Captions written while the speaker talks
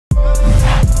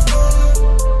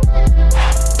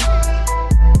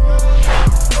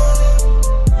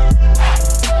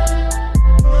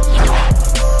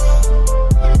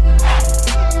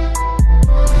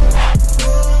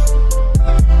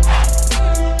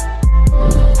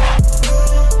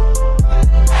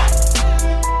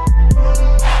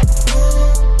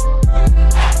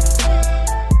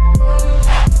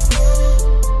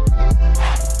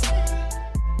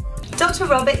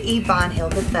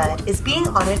Barnhill III is being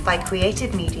honoured by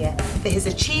Creative Media for his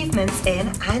achievements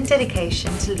in and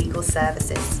dedication to legal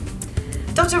services.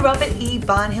 Dr. Robert E.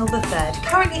 Barnhill III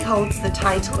currently holds the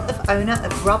title of owner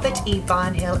of Robert E.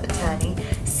 Barnhill Attorney,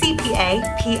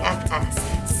 CPA, PFS,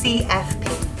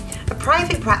 CFP, a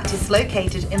private practice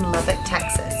located in Lubbock,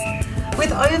 Texas.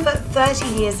 With over 30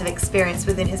 years of experience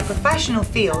within his professional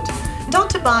field,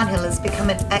 Dr. Barnhill has become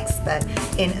an expert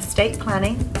in estate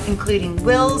planning, including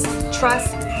wills,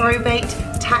 trusts, probate,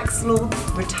 tax law,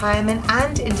 retirement,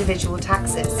 and individual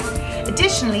taxes.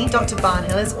 Additionally, Dr.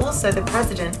 Barnhill is also the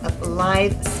president of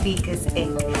Live Speakers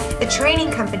Inc., a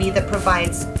training company that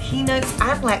provides keynotes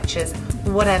and lectures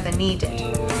whatever needed.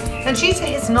 Now, due to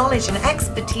his knowledge and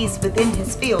expertise within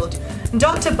his field,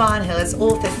 Dr. Barnhill has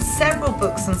authored several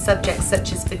books on subjects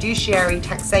such as fiduciary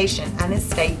taxation and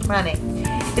estate planning.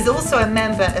 He is also a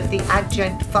member of the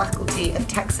adjunct faculty of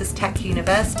Texas Tech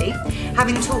University,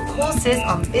 having taught courses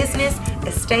on business,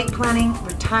 estate planning,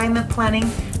 retirement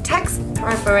planning, tax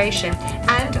preparation,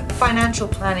 and financial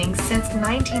planning since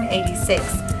 1986,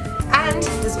 and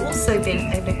has also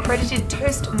been an accredited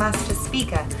Toastmaster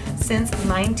speaker since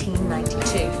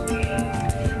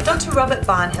 1992. Dr. Robert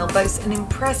Barnhill boasts an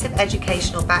impressive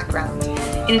educational background.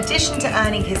 In addition to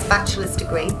earning his bachelor's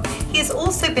degree, he has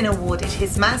also been awarded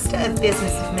his Master of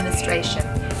Business Administration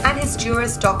and his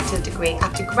Juris Doctor degree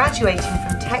after graduating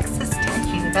from Texas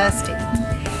Tech University.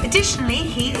 Additionally,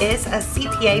 he is a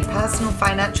CPA Personal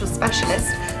Financial Specialist,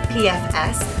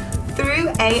 PFS, through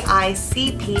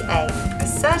AICPA, a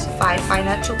Certified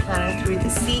Financial Planner through the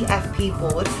CFP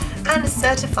Board, and a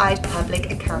Certified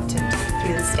Public Accountant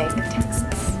through the state of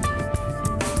Texas.